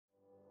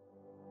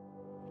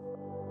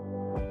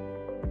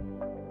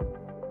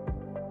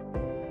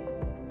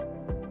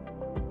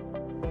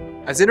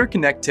As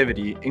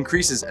interconnectivity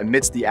increases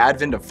amidst the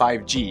advent of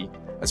 5G,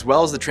 as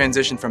well as the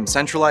transition from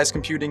centralized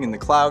computing in the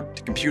cloud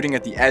to computing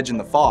at the edge in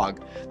the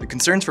fog, the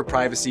concerns for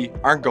privacy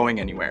aren't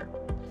going anywhere.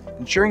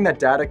 Ensuring that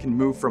data can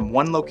move from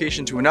one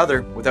location to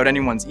another without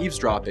anyone's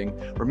eavesdropping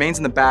remains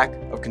in the back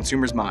of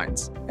consumers'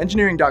 minds.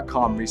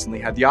 Engineering.com recently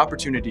had the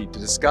opportunity to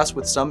discuss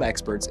with some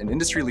experts and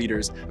industry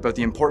leaders about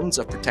the importance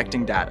of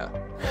protecting data.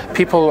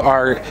 People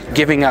are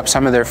giving up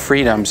some of their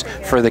freedoms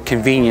for the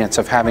convenience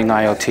of having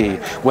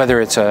IoT, whether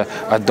it's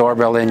a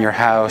doorbell in your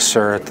house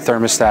or a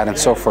thermostat and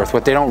so forth.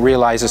 What they don't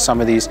realize is some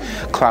of these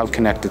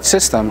cloud-connected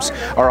systems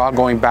are all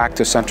going back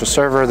to a central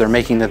server. They're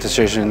making the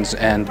decisions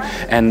and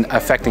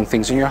affecting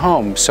things in your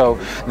home. So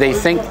they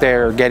think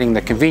they're getting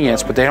the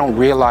convenience, but they don't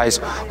realize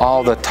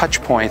all the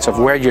touch points of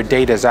where your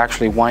data is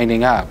actually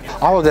winding up.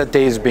 All of that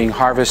data is being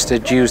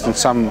harvested, used in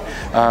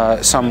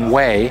some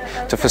way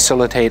to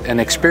facilitate an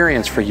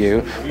experience for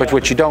you, but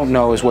what you don't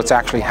know is what's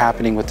actually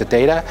happening with the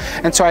data.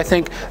 And so I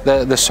think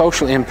the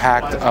social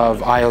impact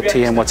of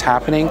IoT and what's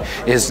happening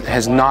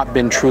has not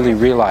been truly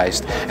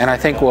realized. And I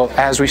think, well,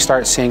 as we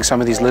start seeing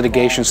some of these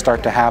litigations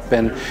start to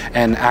happen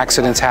and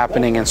accidents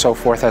happening and so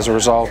forth as a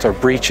result, or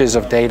breaches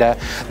of data,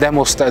 then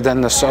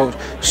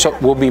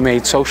we'll be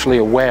made socially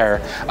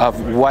aware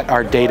of what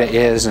our data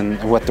is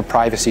and what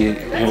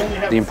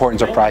the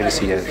importance of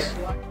privacy is.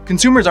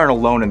 Consumers aren't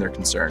alone in their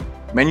concern.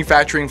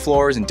 Manufacturing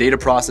floors and data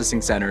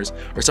processing centers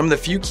are some of the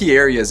few key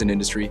areas in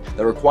industry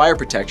that require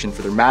protection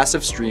for their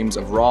massive streams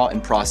of raw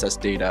and processed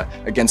data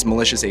against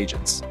malicious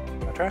agents.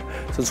 So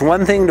it's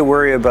one thing to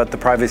worry about the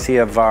privacy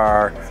of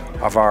our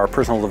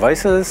personal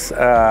devices,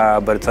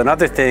 but it's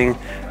another thing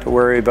to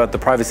worry about the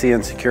privacy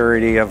and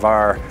security of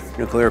our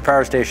nuclear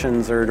power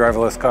stations or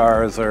driverless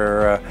cars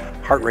or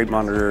heart rate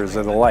monitors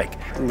or the like.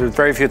 And there's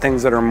very few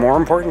things that are more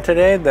important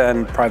today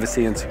than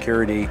privacy and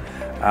security,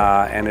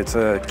 and it's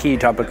a key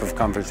topic of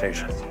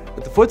conversation.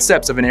 With the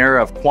footsteps of an era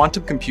of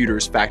quantum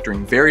computers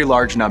factoring very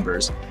large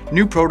numbers,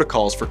 new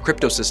protocols for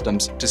crypto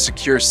systems to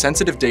secure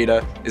sensitive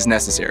data is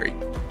necessary.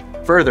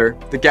 Further,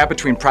 the gap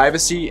between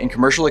privacy and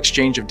commercial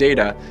exchange of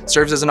data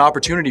serves as an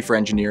opportunity for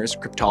engineers,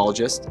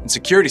 cryptologists, and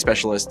security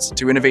specialists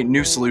to innovate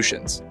new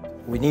solutions.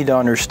 We need to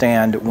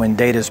understand when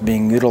data is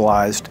being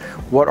utilized,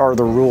 what are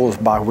the rules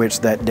by which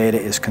that data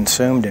is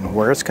consumed and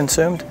where it's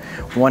consumed.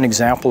 One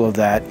example of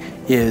that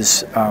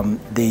is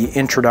the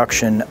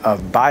introduction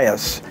of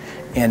bias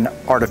in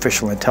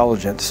artificial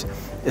intelligence.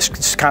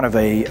 It's kind of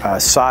a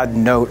side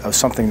note of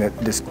something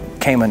that just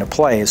came into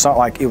play. It's not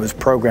like it was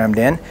programmed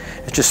in,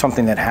 it's just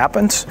something that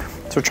happens.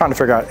 So we're trying to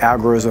figure out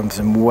algorithms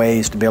and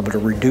ways to be able to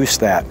reduce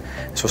that.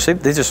 So see,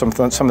 these are some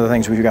of the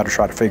things we've got to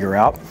try to figure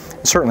out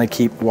and certainly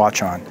keep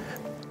watch on.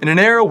 In an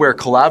era where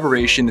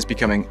collaboration is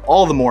becoming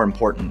all the more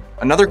important,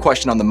 another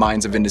question on the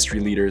minds of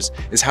industry leaders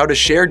is how to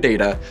share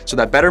data so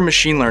that better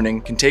machine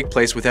learning can take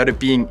place without it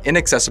being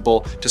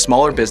inaccessible to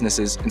smaller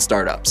businesses and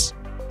startups.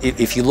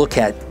 If you look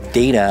at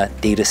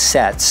data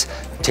sets,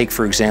 take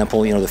for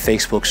example, the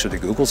Facebooks or the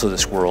Googles of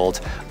this world,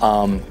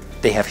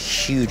 they have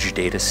huge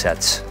data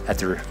sets at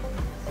their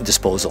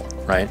disposal,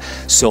 right?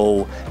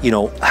 So,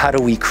 how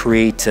do we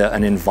create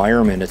an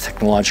environment, a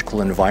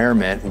technological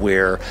environment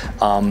where,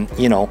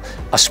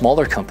 a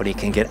smaller company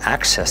can get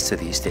access to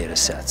these data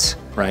sets,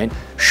 right?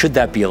 Should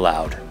that be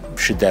allowed?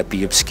 Should that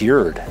be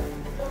obscured?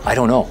 I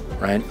don't know,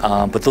 right?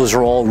 But those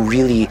are all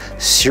really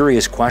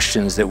serious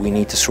questions that we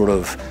need to sort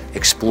of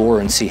explore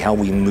and see how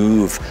we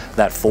move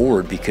that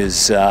forward,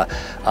 because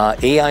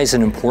AI is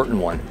an important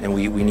one and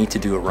we need to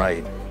do it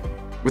right.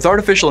 With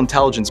artificial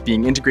intelligence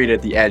being integrated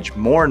at the edge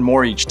more and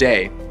more each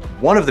day,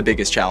 one of the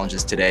biggest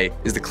challenges today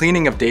is the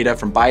cleaning of data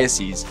from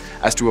biases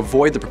as to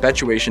avoid the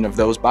perpetuation of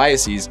those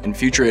biases in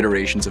future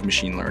iterations of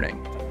machine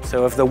learning.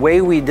 So if the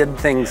way we did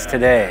things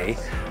today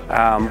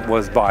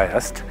was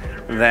biased,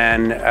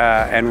 then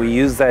and we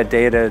use that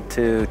data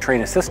to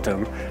train a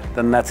system,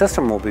 then that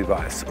system will be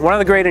biased. One of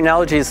the great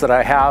analogies that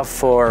I have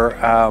for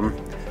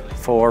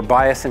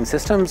bias in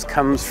systems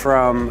comes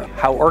from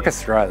how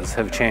orchestras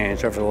have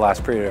changed over the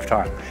last period of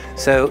time.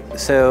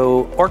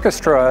 So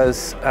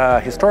orchestras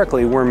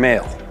historically were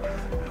male.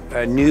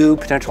 New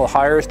potential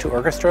hires to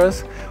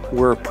orchestras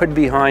were put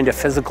behind a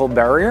physical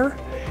barrier,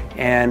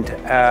 and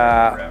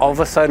all of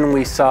a sudden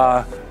we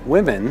saw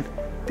women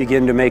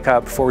begin to make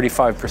up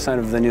 45%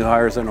 of the new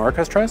hires in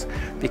orchestras,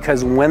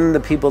 because when the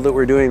people that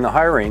were doing the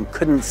hiring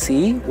couldn't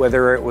see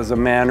whether it was a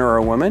man or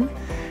a woman,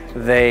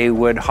 they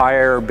would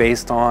hire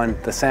based on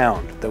the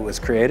sound that was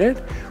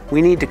created.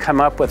 We need to come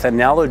up with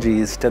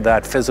analogies to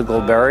that physical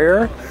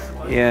barrier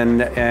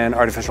in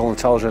artificial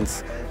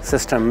intelligence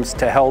systems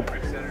to help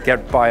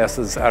get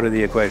biases out of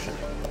the equation.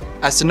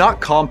 As to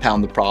not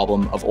compound the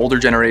problem of older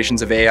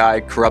generations of AI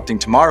corrupting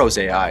tomorrow's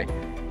AI,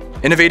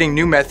 innovating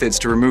new methods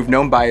to remove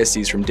known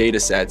biases from data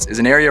sets is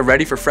an area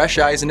ready for fresh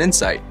eyes and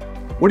insight.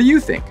 What do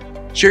you think?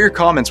 Share your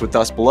comments with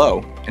us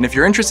below, and if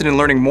you're interested in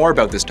learning more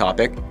about this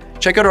topic,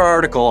 check out our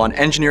article on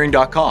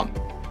engineering.com.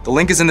 The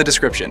link is in the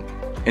description.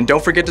 And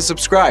don't forget to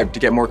subscribe to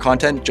get more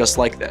content just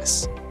like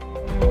this.